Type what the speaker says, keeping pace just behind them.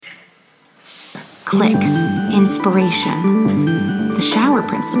click, inspiration, the shower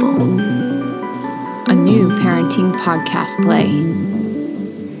principle. A new parenting podcast play.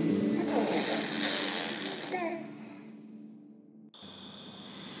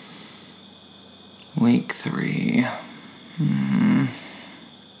 Week 3.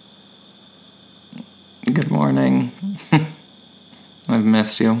 Good morning. I've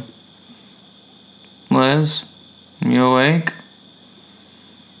missed you. Liz, you awake?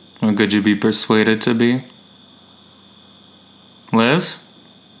 Or could you be persuaded to be? Liz?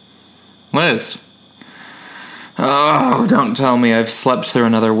 Liz? Oh, don't tell me I've slept through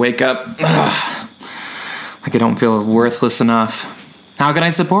another wake-up. Like I don't feel worthless enough. How can I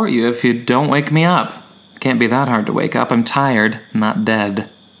support you if you don't wake me up? Can't be that hard to wake up. I'm tired, not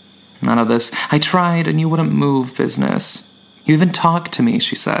dead. None of this "I tried and you wouldn't move" business. You even talk to me,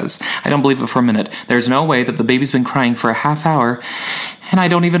 she says. I don't believe it for a minute. There's no way that the baby's been crying for a half hour, and I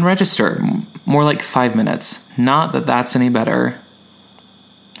don't even register. More like 5 minutes. Not that that's any better.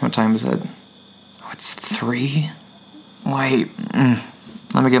 What time is it? Oh, it's 3? Wait.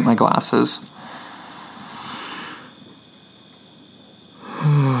 Let me get my glasses.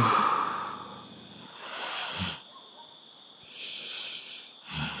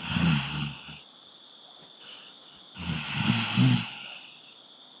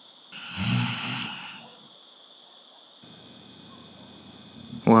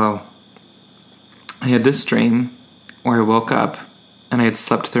 Whoa. I had this dream where I woke up and I had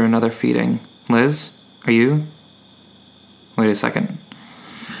slept through another feeding. Liz, are you? Wait a second.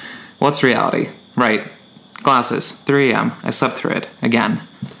 What's reality? Right. Glasses. 3 a.m. I slept through it. Again.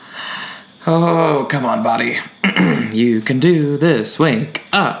 Oh, come on, body. You can do this. Wake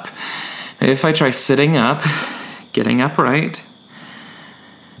up. If I try sitting up, getting upright.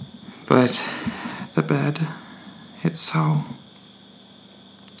 But the bed, it's so...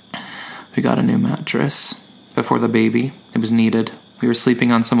 We got a new mattress before the baby. It was needed. We were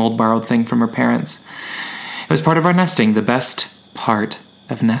sleeping on some old borrowed thing from her parents. It was part of our nesting, the best part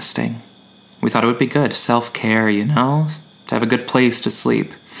of nesting. We thought it would be good. Self-care, you know? To have a good place to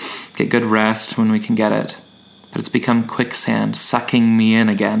sleep. Get good rest when we can get it. But it's become quicksand, sucking me in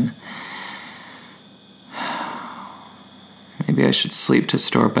again. Maybe I should sleep to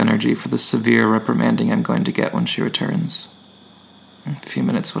store up energy for the severe reprimanding I'm going to get when she returns. A few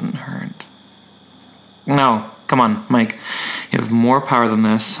minutes wouldn't hurt. No, come on, Mike. You have more power than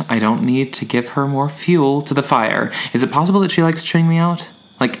this. I don't need to give her more fuel to the fire. Is it possible that she likes chewing me out?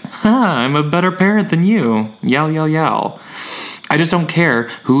 Like, I'm a better parent than you. Yell, yell, yell. I just don't care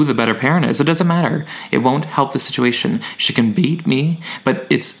who the better parent is. It doesn't matter. It won't help the situation. She can beat me, but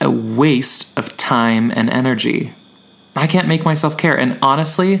it's a waste of time and energy. I can't make myself care, and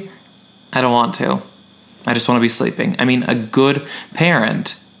honestly, I don't want to. I just want to be sleeping. I mean, a good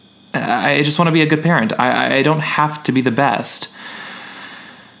parent. I just want to be a good parent. I don't have to be the best.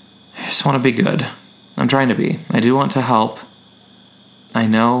 I just want to be good. I'm trying to be. I do want to help. I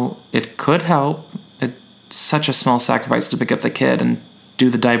know it could help. It's such a small sacrifice to pick up the kid and do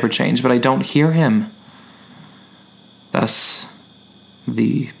the diaper change, but I don't hear him. Thus,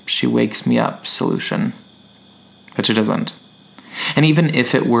 the "she wakes me up" solution. But she doesn't. And even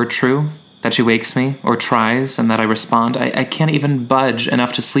if it were true, that she wakes me, or tries, and that I respond, I can't even budge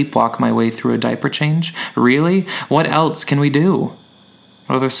enough to sleepwalk my way through a diaper change. Really? What else can we do?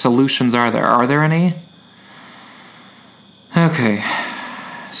 What other solutions are there? Are there any? Okay.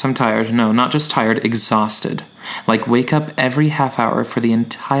 So I'm tired. No, not just tired, exhausted. Like wake up every half hour for the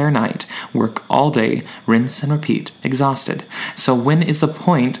entire night, work all day, rinse and repeat, exhausted. So when is the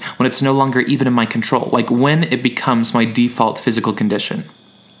point when it's no longer even in my control? Like when it becomes my default physical condition?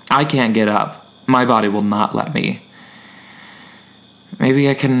 I can't get up. My body will not let me. Maybe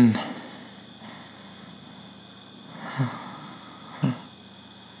I can...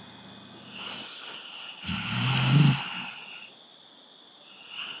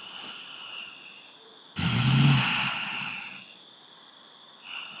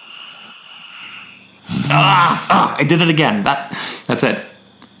 I did it again. That's it.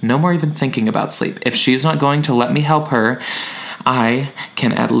 No more even thinking about sleep. If she's not going to let me help her, I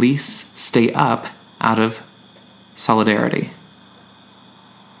can at least stay up out of solidarity.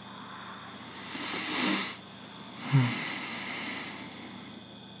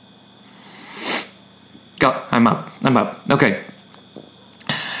 Go. I'm up. Okay.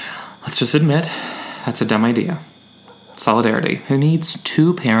 Let's just admit that's a dumb idea. Solidarity. Who needs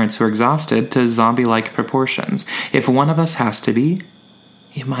 2 parents who are exhausted to zombie-like proportions? If one of us has to be,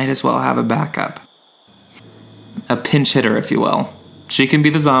 you might as well have a backup. A pinch hitter, if you will. She can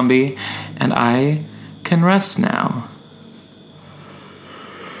be the zombie, and I can rest now.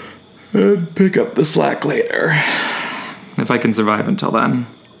 and pick up the slack later. If I can survive until then.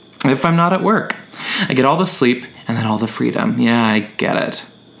 If I'm not at work. I get all the sleep and then all the freedom. Yeah, I get it.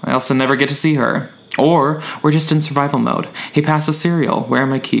 I also never get to see her. Or we're just in survival mode. Hey, pass the cereal. Where are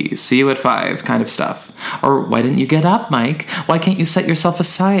my keys? See you at 5 kind of stuff. Or why didn't you get up, Mike? Why can't you set yourself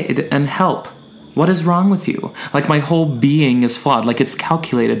aside and help? What is wrong with you? Like my whole being is flawed, like it's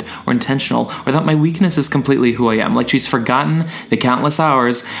calculated or intentional, or that my weakness is completely who I am, like she's forgotten the countless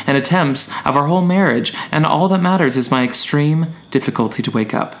hours and attempts of our whole marriage, and all that matters is my extreme difficulty to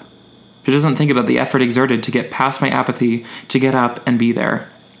wake up. She doesn't think about the effort exerted to get past my apathy, to get up and be there.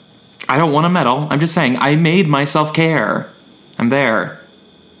 I don't want to meddle. I'm just saying, I made myself care. I'm there.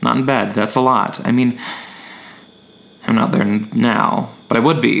 Not in bed. That's a lot. I mean, I'm not there now, but I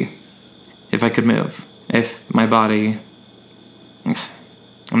would be if I could move. If my body...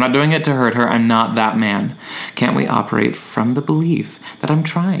 I'm not doing it to hurt her. I'm not that man. Can't we operate from the belief that I'm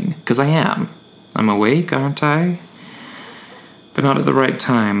trying? Because I am. I'm awake, aren't I? But not at the right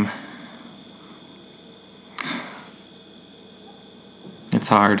time. It's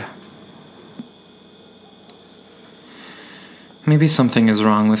hard. Maybe something is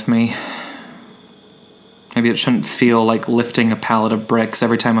wrong with me. Maybe it shouldn't feel like lifting a pallet of bricks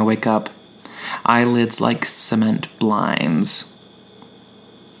every time I wake up. Eyelids like cement blinds.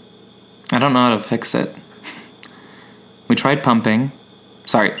 I don't know how to fix it. We tried pumping.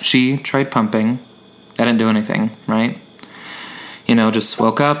 She tried pumping. That didn't do anything, right? Just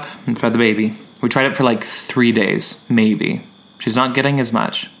woke up and fed the baby. We tried it for like 3 days, maybe. She's not getting as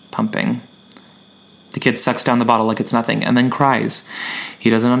much pumping. The kid sucks down the bottle like it's nothing and then cries. He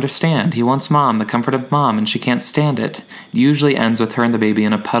doesn't understand. He wants mom, the comfort of mom, and she can't stand it. It usually ends with her and the baby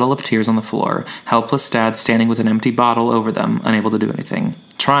in a puddle of tears on the floor, helpless dad standing with an empty bottle over them, unable to do anything.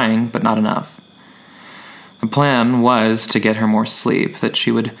 Trying, but not enough. The plan was to get her more sleep, that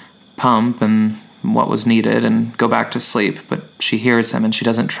she would pump and what was needed and go back to sleep, but she hears him and she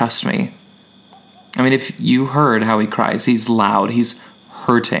doesn't trust me. I mean, if you heard how he cries, he's loud, he's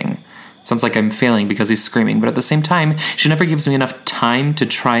hurting. Sounds like I'm failing because he's screaming, but at the same time, she never gives me enough time to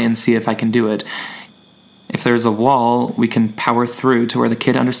try and see if I can do it. If there's a wall, we can power through to where the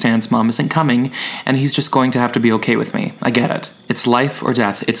kid understands mom isn't coming, and he's just going to have to be okay with me. I get it. It's life or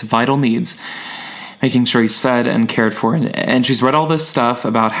death. It's vital needs. Making sure he's fed and cared for. And she's read all this stuff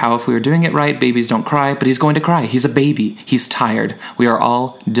about how if we were doing it right, babies don't cry, but he's going to cry. He's a baby. He's tired. We are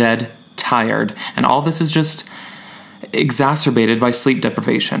all dead tired. And all this is just exacerbated by sleep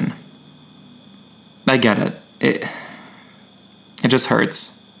deprivation. I get it. It just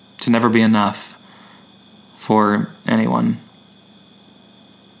hurts to never be enough for anyone.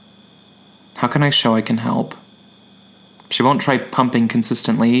 How can I show I can help? She won't try pumping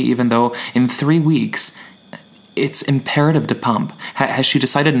consistently, even though in 3 weeks, it's imperative to pump. Has she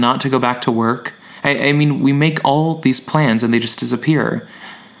decided not to go back to work? I mean, we make all these plans and they just disappear.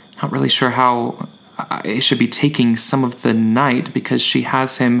 Not really sure how I should be taking some of the night because she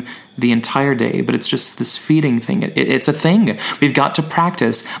has him the entire day, but it's just this feeding thing. It's a thing. We've got to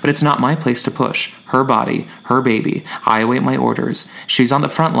practice, but it's not my place to push. Her body, her baby. I await my orders. She's on the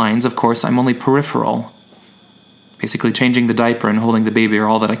front lines, of course. I'm only peripheral. Basically, changing the diaper and holding the baby are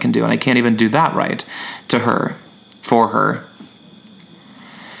all that I can do, and I can't even do that right to her, for her.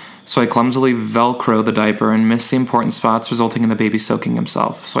 So I clumsily Velcro the diaper and miss the important spots, resulting in the baby soaking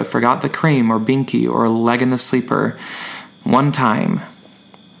himself. So I forgot the cream or binky or leg in the sleeper one time.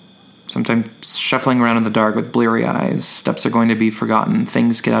 Sometimes shuffling around in the dark with bleary eyes. Steps are going to be forgotten.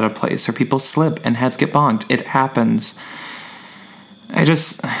 Things get out of place, or people slip and heads get bonked. It happens. I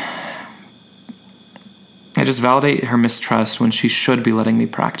just validate her mistrust when she should be letting me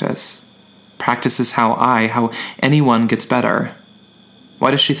practice. Practice is how anyone gets better.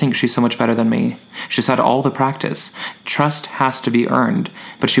 Why does she think she's so much better than me? She's had all the practice. Trust has to be earned,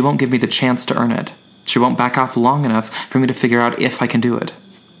 but she won't give me the chance to earn it. She won't back off long enough for me to figure out if I can do it.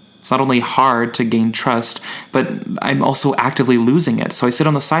 It's not only hard to gain trust, but I'm also actively losing it. So I sit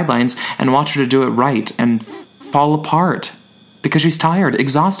on the sidelines and watch her to do it right and fall apart. Because she's tired,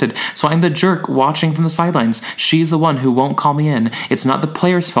 exhausted. So I'm the jerk watching from the sidelines. She's the one who won't call me in. It's not the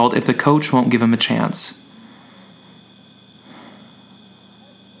player's fault if the coach won't give him a chance.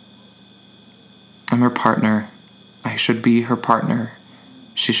 I'm her partner. I should be her partner.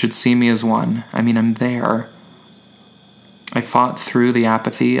 She should see me as one. I mean, I'm there. I fought through the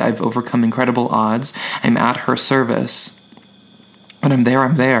apathy. I've overcome incredible odds. I'm at her service. When I'm there,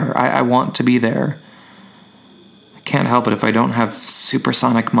 I'm there. I want to be there. I can't help it if I don't have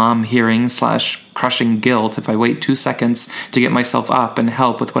supersonic mom hearing / crushing guilt if I wait 2 seconds to get myself up and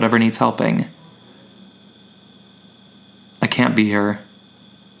help with whatever needs helping. I can't be here.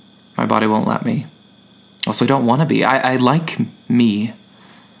 My body won't let me. Also, I don't want to be. I like me.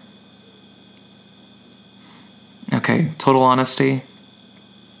 Okay, total honesty.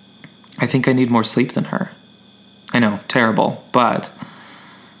 I think I need more sleep than her. I know, terrible, but...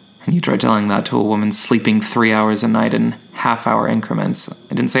 And you try telling that to a woman sleeping 3 hours a night in half-hour increments.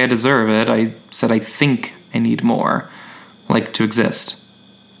 I didn't say I deserve it. I said I think I need more. Like to exist.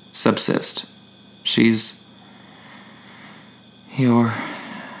 Subsist. She's...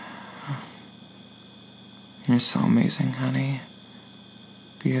 You're so amazing, honey.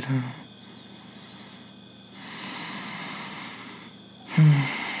 Beautiful.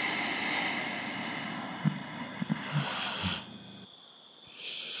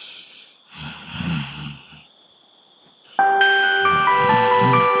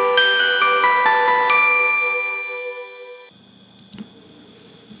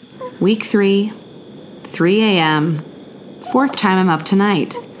 Week 3, 3 a.m., 4th time I'm up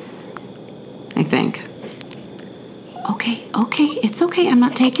tonight. I think. Okay, it's okay. I'm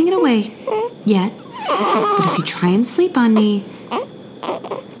not taking it away yet. But if you try and sleep on me...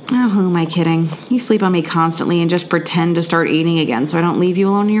 Oh, who am I kidding? You sleep on me constantly and just pretend to start eating again so I don't leave you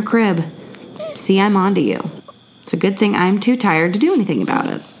alone in your crib. See, I'm onto you. It's a good thing I'm too tired to do anything about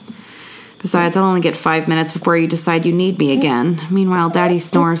it. Besides, I'll only get 5 minutes before you decide you need me again. Meanwhile, Daddy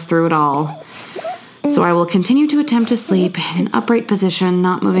snores through it all. So I will continue to attempt to sleep in an upright position,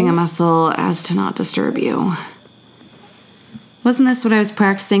 not moving a muscle, as to not disturb you. Wasn't this what I was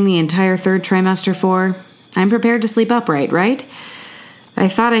practicing the entire 3rd trimester for? I'm prepared to sleep upright, right? I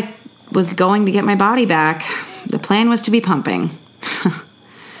thought I was going to get my body back. The plan was to be pumping.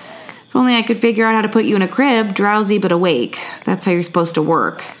 If only I could figure out how to put you in a crib, drowsy but awake. That's how you're supposed to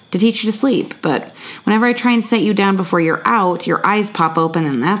work. To teach you to sleep. But whenever I try and set you down before you're out, your eyes pop open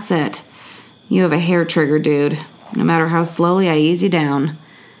and that's it. You have a hair trigger, dude. No matter how slowly I ease you down.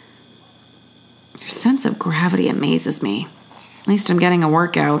 Your sense of gravity amazes me. At least I'm getting a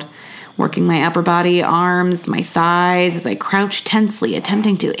workout. Working my upper body, arms, my thighs as I crouch tensely,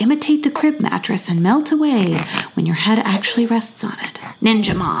 attempting to imitate the crib mattress and melt away when your head actually rests on it.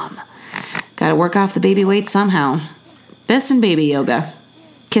 Ninja mom. Gotta work off the baby weight somehow. This and baby yoga.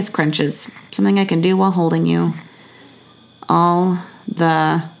 Kiss crunches. Something I can do while holding you. All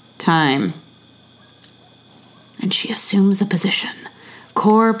the time. And she assumes the position.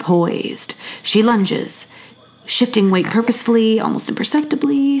 Core poised. She lunges. Shifting weight purposefully, almost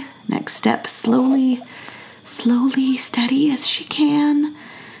imperceptibly. Next step, slowly, steady as she can.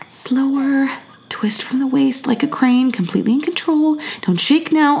 Slower, twist from the waist like a crane, completely in control. Don't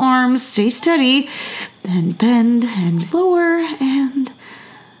shake now, arms, stay steady. Then bend and lower and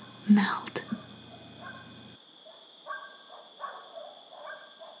melt.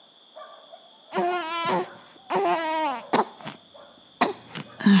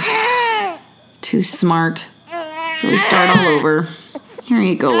 Too smart. So we start all over. Here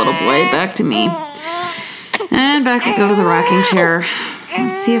you go, little boy. Back to me. And back we go to the rocking chair.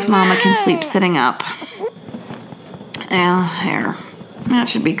 Let's see if Mama can sleep sitting up. There. That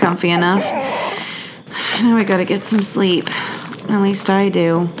should be comfy enough. Now I gotta get some sleep. At least I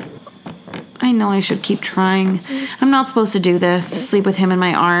do. I know I should keep trying. I'm not supposed to do this, sleep with him in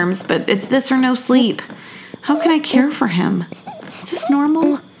my arms, but it's this or no sleep. How can I care for him? Is this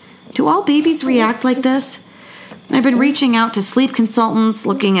normal? Do all babies react like this? I've been reaching out to sleep consultants,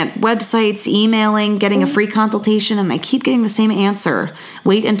 looking at websites, emailing, getting a free consultation, and I keep getting the same answer.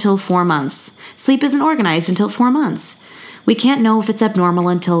 Wait until 4 months. Sleep isn't organized until 4 months. We can't know if it's abnormal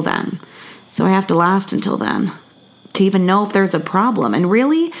until then. So I have to last until then to even know if there's a problem. And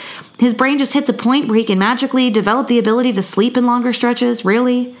really? His brain just hits a point where he can magically develop the ability to sleep in longer stretches?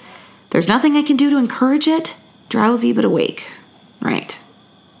 Really? There's nothing I can do to encourage it? Drowsy but awake. Right.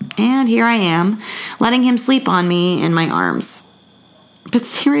 And here I am, letting him sleep on me in my arms. But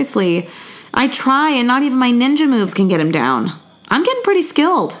seriously, I try and not even my ninja moves can get him down. I'm getting pretty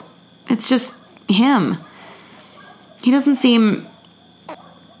skilled. It's just him. He doesn't seem...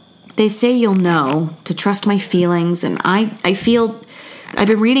 They say you'll know to trust my feelings, and I feel... I've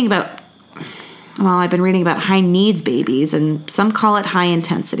been reading about high needs babies, and some call it high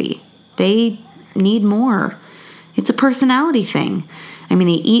intensity. They need more. It's a personality thing. I mean,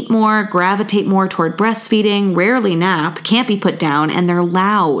 they eat more, gravitate more toward breastfeeding, rarely nap, can't be put down, and they're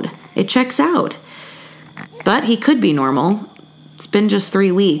loud. It checks out. But he could be normal. It's been just 3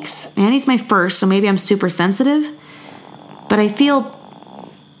 weeks, and he's my first, so maybe I'm super sensitive. But I feel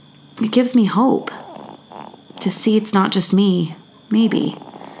it gives me hope to see it's not just me, maybe.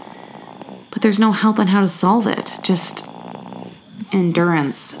 But there's no help on how to solve it, just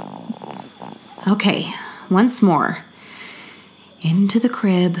endurance. Okay, once more. Into the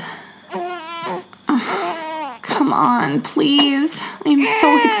crib, come on, please. I'm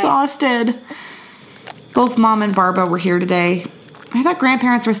so exhausted. Both Mom and Barbara were here today. I thought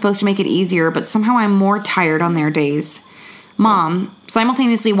grandparents were supposed to make it easier, but somehow I'm more tired on their days. Mom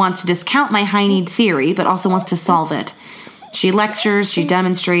simultaneously wants to discount my high-need theory, but also wants to solve it. She lectures, she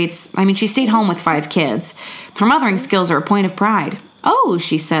demonstrates. She stayed home with 5 kids. Her mothering skills are a point of pride. Oh,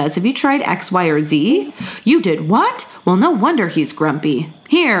 she says, have you tried X, Y, or Z? You did what? Well, no wonder he's grumpy.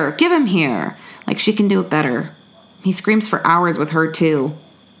 Here, give him here. Like she can do it better. He screams for hours with her, too.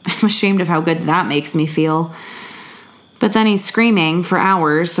 I'm ashamed of how good that makes me feel. But then he's screaming for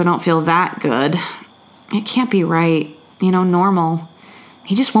hours, so don't feel that good. It can't be right. Normal.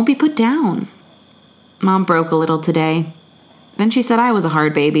 He just won't be put down. Mom broke a little today. Then she said I was a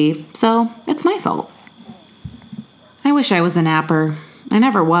hard baby, so it's my fault. I wish I was a napper. I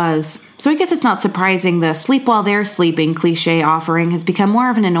never was. So I guess it's not surprising the sleep while they're sleeping cliche offering has become more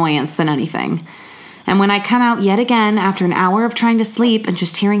of an annoyance than anything. And when I come out yet again after an hour of trying to sleep and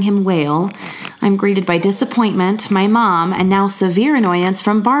just hearing him wail, I'm greeted by disappointment, my mom, and now severe annoyance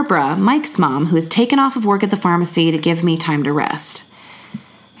from Barbara, Mike's mom, who has taken off of work at the pharmacy to give me time to rest.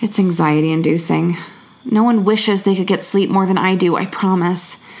 It's anxiety-inducing. No one wishes they could get sleep more than I do, I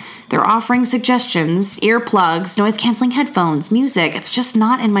promise. They're offering suggestions, earplugs, noise-canceling headphones, music. It's just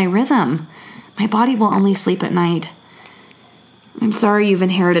not in my rhythm. My body will only sleep at night. I'm sorry you've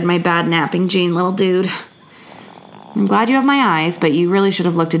inherited my bad napping gene, little dude. I'm glad you have my eyes, but you really should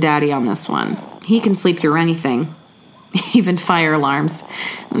have looked to Daddy on this one. He can sleep through anything, even fire alarms.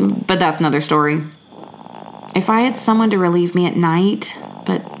 But that's another story. If I had someone to relieve me at night,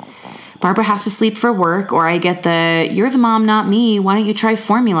 but Barbara has to sleep for work, or I get the, you're the mom, not me, why don't you try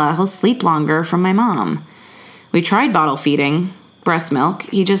formula, he'll sleep longer, from my mom. We tried bottle feeding, breast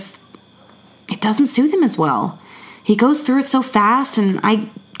milk, it doesn't soothe him as well. He goes through it so fast, and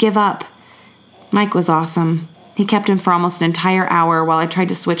I give up. Mike was awesome. He kept him for almost an entire hour while I tried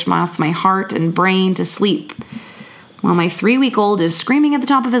to switch off my heart and brain to sleep, while my 3-week-old is screaming at the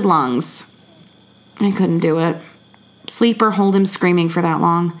top of his lungs. I couldn't do it. Sleep or hold him screaming for that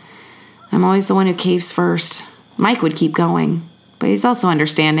long. I'm always the one who caves first. Mike would keep going, but he's also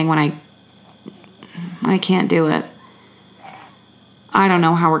understanding when I can't do it. I don't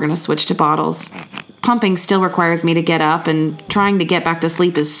know how we're going to switch to bottles. Pumping still requires me to get up, and trying to get back to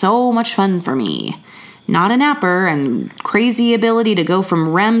sleep is so much fun for me. Not a napper, and crazy ability to go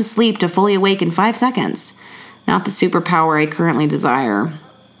from REM sleep to fully awake in 5 seconds. Not the superpower I currently desire.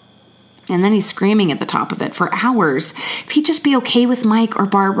 And then he's screaming at the top of it for hours. If he'd just be okay with Mike or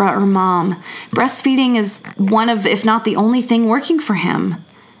Barbara or Mom. Breastfeeding is one of, if not the only thing working for him.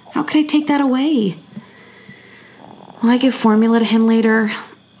 How could I take that away? Will I give formula to him later?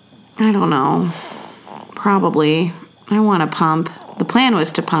 I don't know. Probably. I want to pump. The plan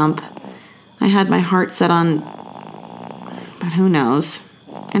was to pump. I had my heart set on... But who knows?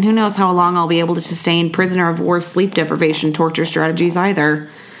 And who knows how long I'll be able to sustain prisoner of war sleep deprivation torture strategies either.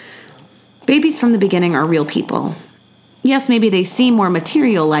 Babies from the beginning are real people. Yes, maybe they seem more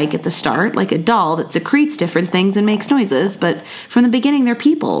material-like at the start, like a doll that secretes different things and makes noises, but from the beginning they're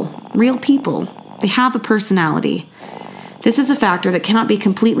people. Real people. They have a personality. This is a factor that cannot be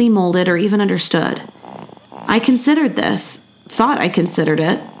completely molded or even understood. I considered this, thought I considered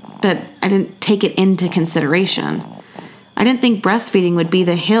it, but I didn't take it into consideration. I didn't think breastfeeding would be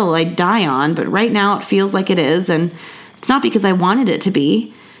the hill I'd die on, but right now it feels like it is, and it's not because I wanted it to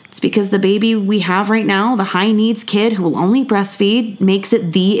be. It's because the baby we have right now, the high-needs kid who will only breastfeed, makes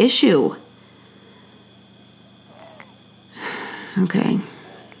it the issue. Okay,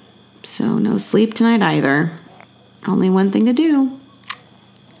 so no sleep tonight either. Only one thing to do.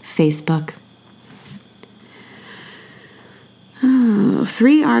 Facebook.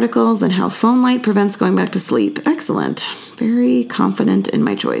 3 articles on how phone light prevents going back to sleep. Excellent. Very confident in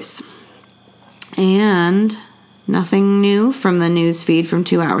my choice. And nothing new from the news feed from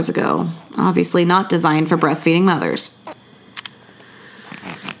 2 hours ago. Obviously not designed for breastfeeding mothers.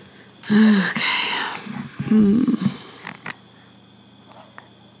 Okay.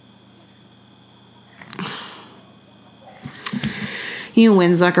 You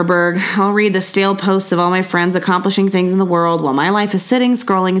win, Zuckerberg. I'll read the stale posts of all my friends accomplishing things in the world while my life is sitting,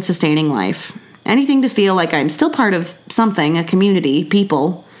 scrolling, and sustaining life. Anything to feel like I'm still part of something, a community,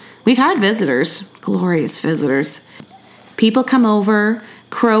 people. We've had visitors. Glorious visitors. People come over,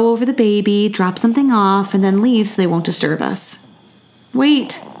 crow over the baby, drop something off, and then leave so they won't disturb us.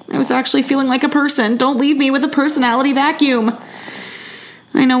 Wait, I was actually feeling like a person. Don't leave me with a personality vacuum.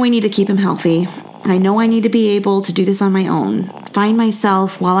 I know we need to keep him healthy. I know I need to be able to do this on my own, find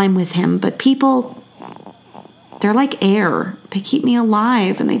myself while I'm with him, but people, they're like air. They keep me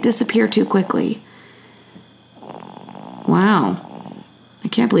alive and they disappear too quickly. Wow. I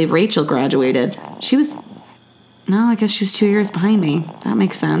can't believe Rachel graduated. No, I guess she was 2 years behind me. That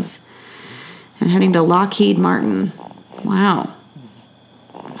makes sense. And heading to Lockheed Martin. Wow.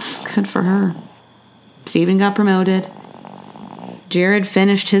 Good for her. Steven got promoted. Jared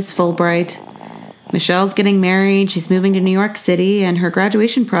finished his Fulbright. Michelle's getting married. She's moving to New York City, and her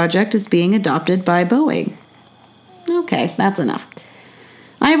graduation project is being adopted by Boeing. Okay, that's enough.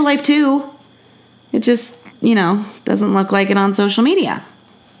 I have a life too. It just, doesn't look like it on social media.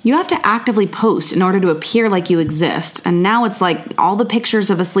 You have to actively post in order to appear like you exist. And now it's like all the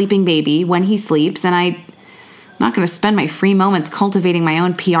pictures of a sleeping baby when he sleeps, and I'm not going to spend my free moments cultivating my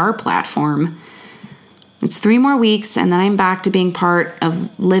own PR platform. It's 3 more weeks, and then I'm back to being part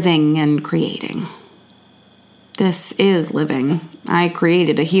of living and creating. This is living. I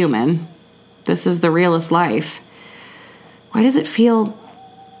created a human. This is the realest life. Why does it feel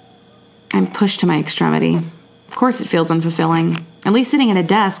I'm pushed to my extremity? Of course it feels unfulfilling. At least sitting at a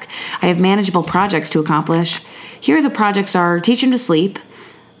desk, I have manageable projects to accomplish. Here the projects are teach him to sleep.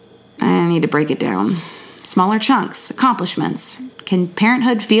 I need to break it down. Smaller chunks, accomplishments. Can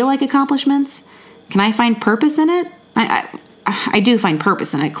parenthood feel like accomplishments? Can I find purpose in it? I do find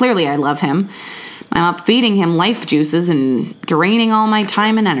purpose in it. Clearly I love him. I'm up feeding him life juices and draining all my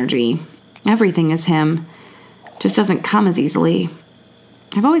time and energy. Everything is him. Just doesn't come as easily.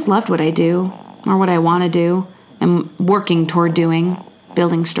 I've always loved what I do, or what I want to do, and working toward doing,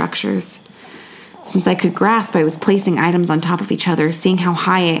 building structures. Since I could grasp, I was placing items on top of each other, seeing how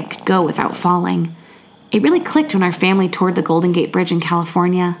high I could go without falling. It really clicked when our family toured the Golden Gate Bridge in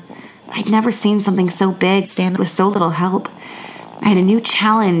California. I'd never seen something so big stand with so little help. I had a new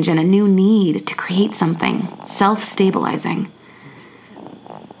challenge and a new need to create something self-stabilizing.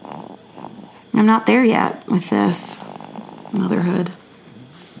 I'm not there yet with this motherhood.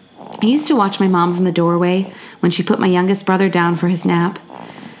 I used to watch my mom from the doorway when she put my youngest brother down for his nap.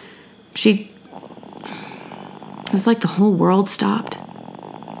 It was like the whole world stopped.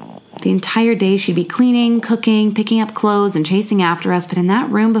 The entire day she'd be cleaning, cooking, picking up clothes, and chasing after us, but in that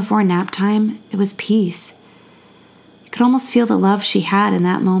room before nap time, it was peace. You could almost feel the love she had in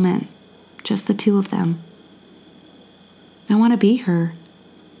that moment, just the two of them. I want to be her.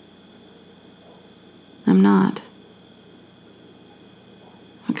 I'm not.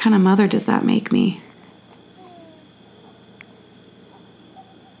 What kind of mother does that make me?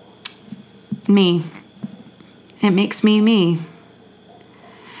 Me. It makes me me.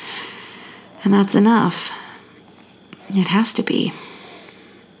 And that's enough. It has to be.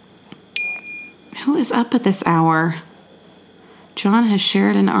 Who is up at this hour? John has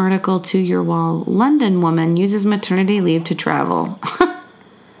shared an article to your wall. London woman uses maternity leave to travel.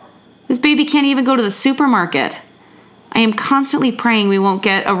 This baby can't even go to the supermarket. I am constantly praying we won't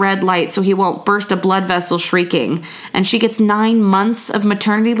get a red light so he won't burst a blood vessel shrieking. And she gets 9 months of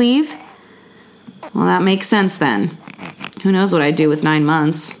maternity leave? Well, that makes sense then. Who knows what I'd do with 9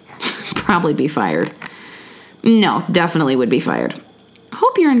 months? Probably be fired. No, definitely would be fired.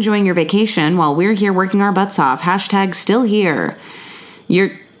 Hope you're enjoying your vacation while we're here working our butts off. Hashtag still here.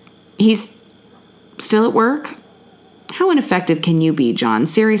 He's still at work? How ineffective can you be, John?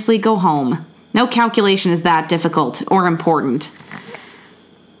 Seriously, go home. No calculation is that difficult or important.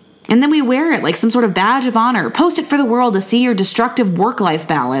 And then we wear it like some sort of badge of honor. Post it for the world to see your destructive work-life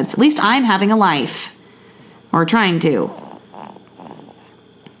balance. At least I'm having a life. Or trying to.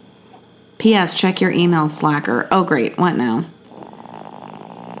 P.S. Check your email, slacker. Oh, great. What now?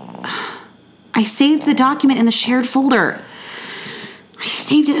 I saved the document in the shared folder. I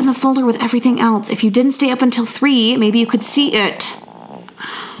saved it in the folder with everything else. If you didn't stay up until 3, maybe you could see it.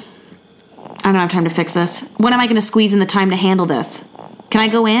 I don't have time to fix this. When am I going to squeeze in the time to handle this? Can I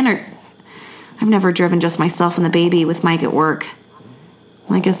go in or... I've never driven just myself and the baby with Mike at work.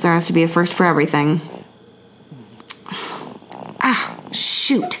 Well, I guess there has to be a first for everything.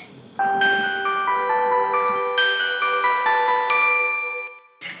 Shoot.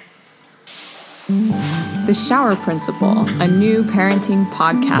 The Shower Principal, a new parenting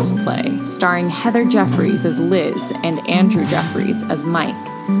podcast play starring Heather Jeffries as Liz and Andrew Jeffries as Mike,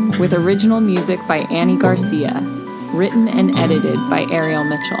 with original music by Annie Garcia, written and edited by Ariel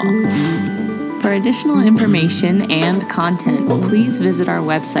Mitchell. For additional information and content, please visit our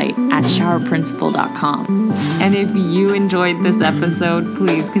website at showerprincipal.com. And if you enjoyed this episode,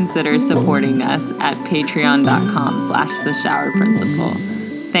 please consider supporting us at patreon.com/theshowerprincipal.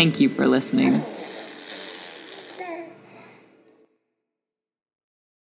 Thank you for listening.